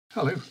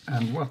Hello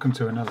and welcome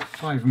to another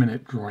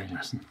 5-minute drawing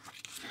lesson.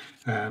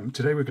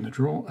 Today we're going to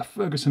draw a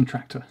Ferguson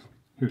tractor.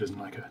 Who doesn't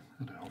like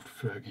an old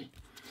Fergie?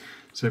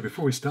 So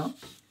before we start,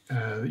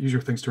 the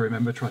usual things to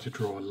remember: try to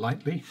draw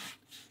lightly,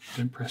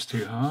 don't press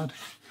too hard,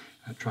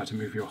 try to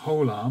move your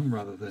whole arm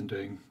rather than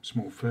doing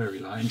small furry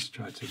lines.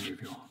 Try to move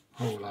your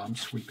whole arm,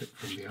 sweep it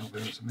from the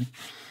elbow or something.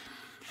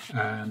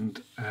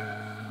 And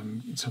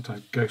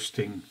sometimes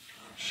ghosting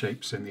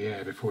shapes in the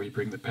air before you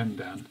bring the pen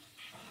down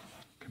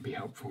can be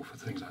helpful for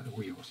things like the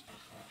wheels.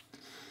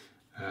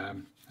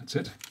 That's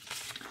it.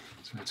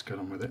 So let's get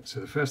on with it. So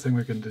the first thing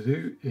we're going to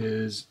do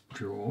is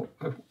draw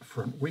a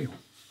front wheel.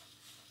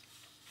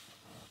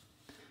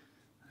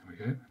 There we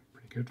go,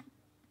 pretty good.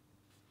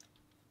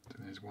 So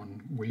there's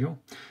one wheel.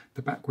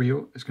 The back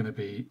wheel is going to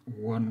be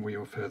one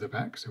wheel further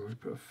back, so we'll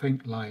put a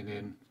faint line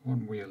in,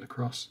 one wheel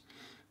across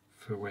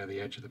for where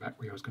the edge of the back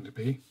wheel is going to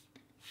be.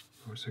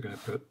 We're also going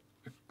to put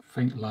a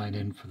faint line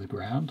in for the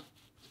ground,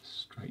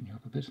 just straighten you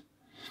up a bit.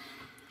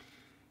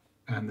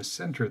 And the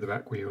centre of the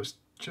back wheel is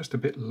just a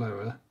bit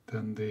lower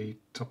than the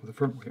top of the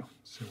front wheel.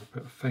 So we'll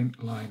put a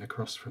faint line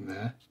across from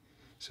there.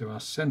 So our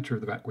centre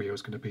of the back wheel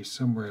is going to be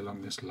somewhere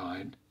along this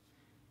line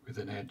with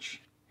an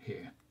edge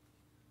here,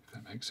 if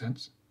that makes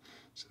sense.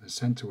 So the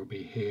centre will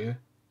be here,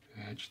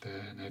 an edge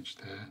there, an edge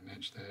there, an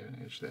edge there,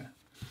 an edge there.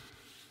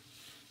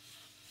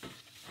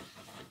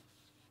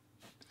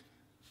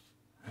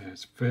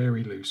 It's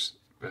very loose,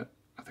 but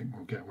I think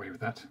we'll get away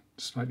with that.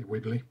 Slightly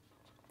wiggly.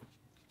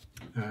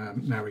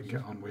 Now we can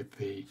get on with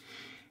the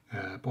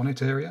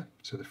bonnet area.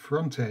 So the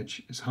front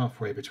edge is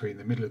halfway between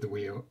the middle of the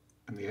wheel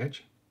and the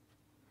edge.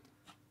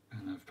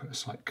 And I've put a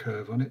slight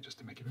curve on it just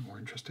to make it a bit more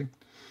interesting.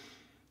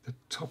 The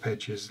top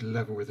edge is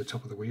level with the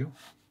top of the wheel.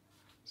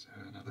 So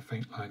another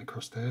faint line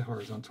across there,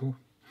 horizontal.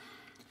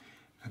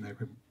 And then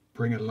we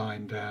bring a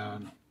line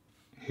down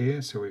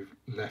here, so we've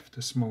left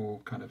a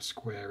small kind of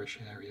squarish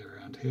area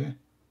around here.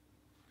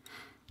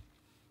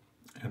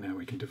 And now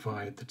we can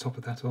divide the top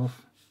of that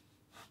off.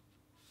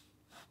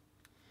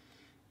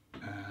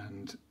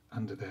 And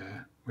under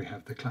there we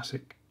have the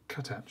classic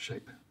cutout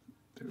shape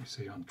that we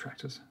see on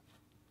tractors.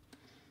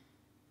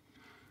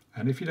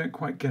 And if you don't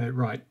quite get it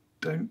right,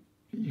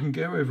 you can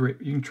go over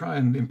it, you can try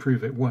and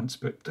improve it once,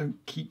 but don't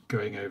keep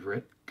going over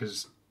it,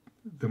 because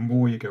the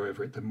more you go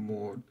over it, the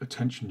more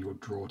attention you'll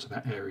draw to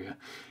that area.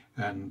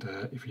 And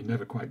if you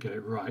never quite get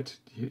it right,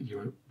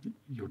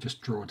 you'll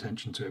just draw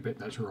attention to a bit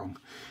that's wrong.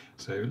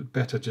 So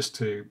better just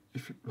to,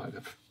 like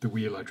the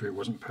wheel I drew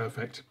wasn't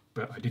perfect,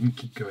 but I didn't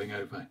keep going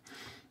over.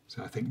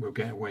 So I think we'll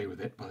get away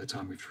with it by the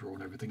time we've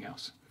drawn everything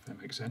else, if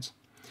that makes sense.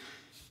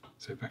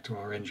 So back to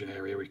our engine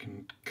area, we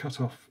can cut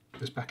off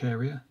this back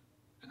area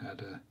and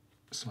add a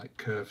slight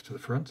curve to the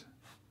front.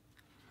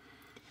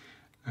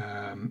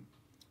 And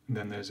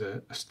then there's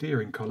a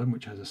steering column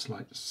which has a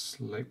slight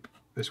slope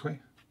this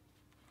way.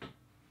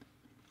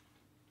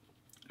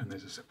 And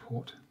there's a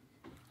support,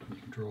 and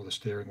you can draw the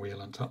steering wheel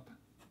on top.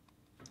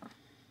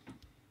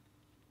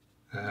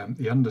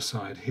 The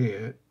underside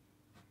here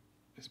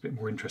is a bit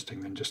more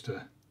interesting than just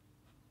a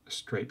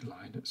straight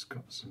line. It's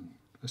got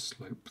a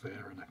slope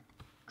there and a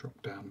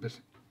drop down bit.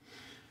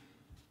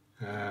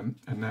 And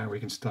now we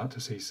can start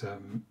to see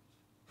some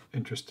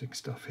interesting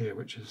stuff here,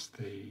 which is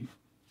the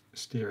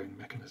steering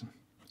mechanism,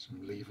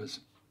 some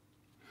levers,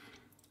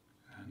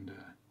 and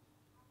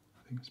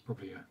I think it's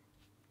probably a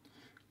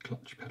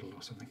clutch pedal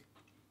or something.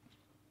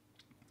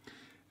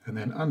 And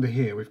then under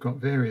here we've got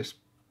various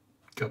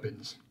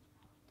gubbins,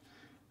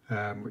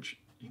 which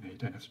you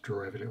don't have to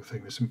draw every little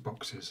thing. There's some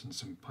boxes and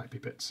some pipey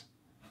bits,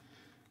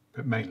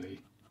 but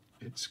mainly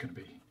it's going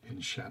to be in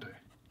shadow.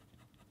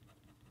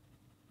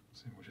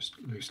 So we'll just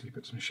loosely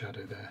put some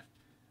shadow there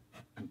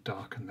and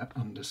darken that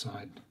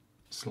underside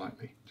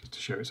slightly, just to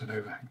show it's an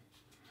overhang.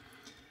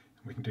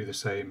 And we can do the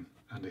same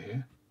under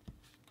here.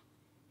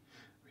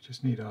 We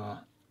just need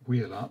our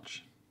wheel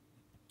arch,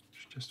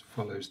 which just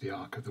follows the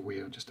arc of the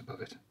wheel just above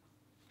it.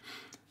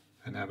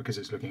 And now, because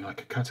it's looking like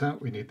a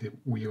cutout, we need the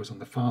wheels on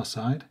the far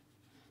side.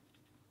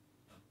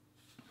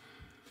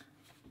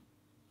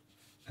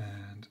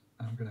 And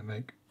I'm going to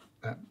make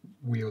that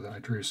wheel that I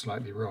drew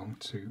slightly wrong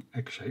to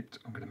egg-shaped.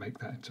 I'm going to make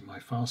that into my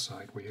far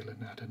side wheel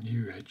and add a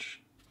new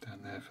edge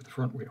down there for the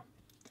front wheel.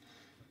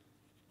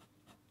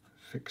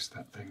 Fix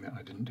that thing that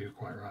I didn't do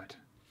quite right.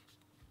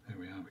 There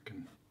we are. We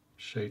can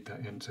shade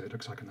that in so it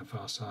looks like on the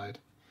far side,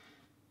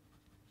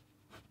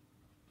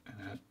 and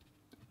add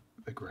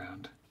the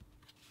ground.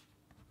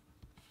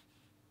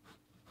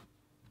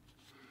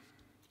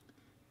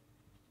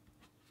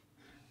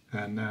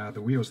 And now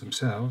the wheels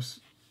themselves,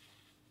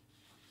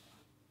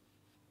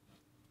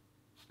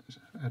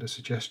 add a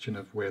suggestion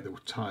of where the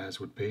tyres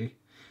would be.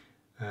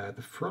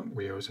 The front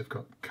wheels have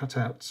got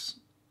cutouts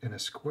in a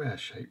square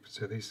shape,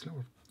 so these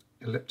little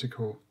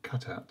elliptical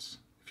cutouts,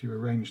 if you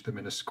arrange them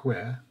in a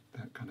square,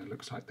 that kind of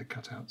looks like the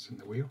cutouts in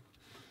the wheel.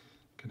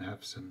 You can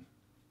have some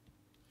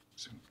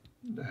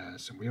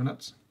wheel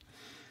nuts.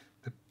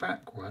 The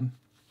back one,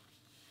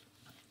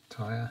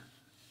 tyre,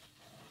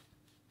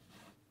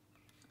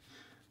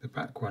 the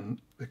back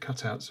one, the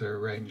cutouts are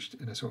arranged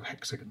in a sort of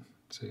hexagon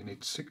So you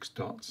need 6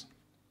 dots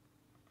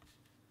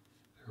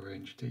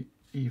arranged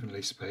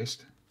evenly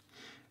spaced,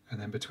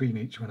 and then between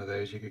each one of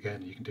those you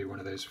can do one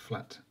of those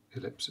flat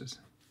ellipses,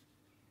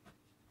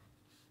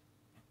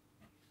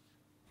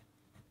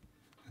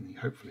 and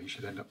hopefully you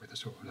should end up with a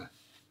sort of a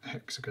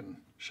hexagon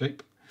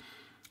shape,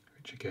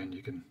 which again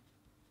you can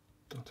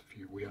dot a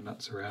few wheel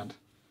nuts around.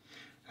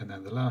 And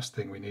then the last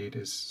thing we need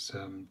is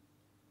some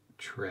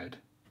tread,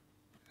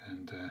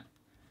 and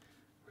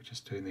we're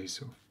just doing these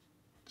sort of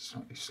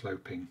slightly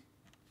sloping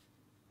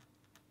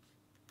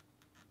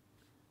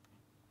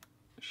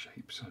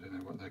shapes. I don't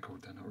know what they're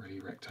called. They're not really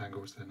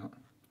rectangles. They're not,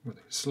 what are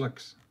they?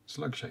 Slugs,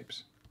 slug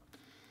shapes,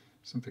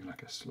 something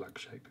like a slug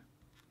shape.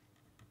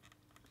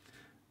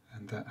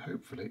 And that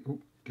hopefully,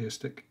 gear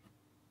stick,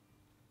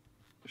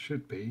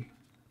 should be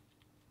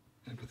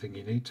everything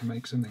you need to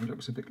make something that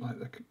looks a bit like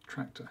the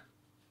tractor.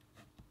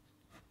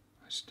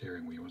 My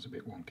steering wheel was a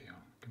bit wonky. I'm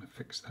going to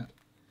fix that.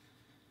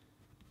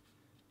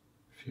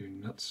 A few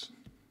nuts,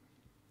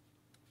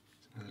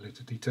 some other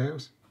little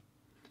details.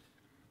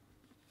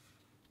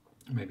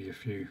 Maybe a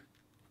few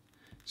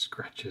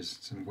scratches,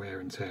 some wear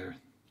and tear.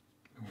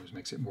 Always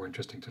makes it more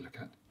interesting to look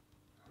at.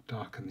 I'll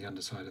darken the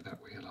underside of that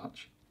wheel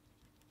arch.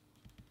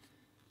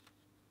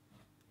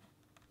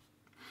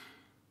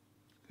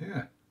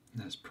 Yeah,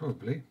 that's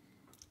probably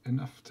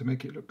enough to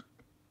make it look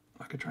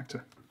like a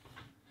tractor.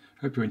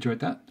 Hope you enjoyed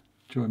that.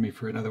 Join me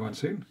for another one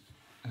soon.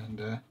 And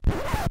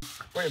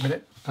wait a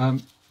minute,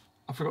 I've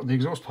forgotten the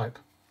exhaust pipe.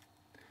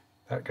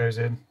 That goes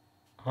in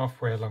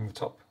halfway along the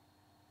top.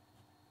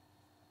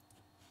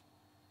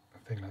 A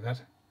thing like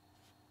that.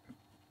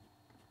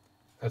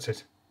 That's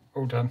it.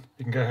 All done.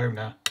 You can go home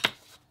now.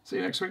 See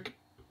you next week.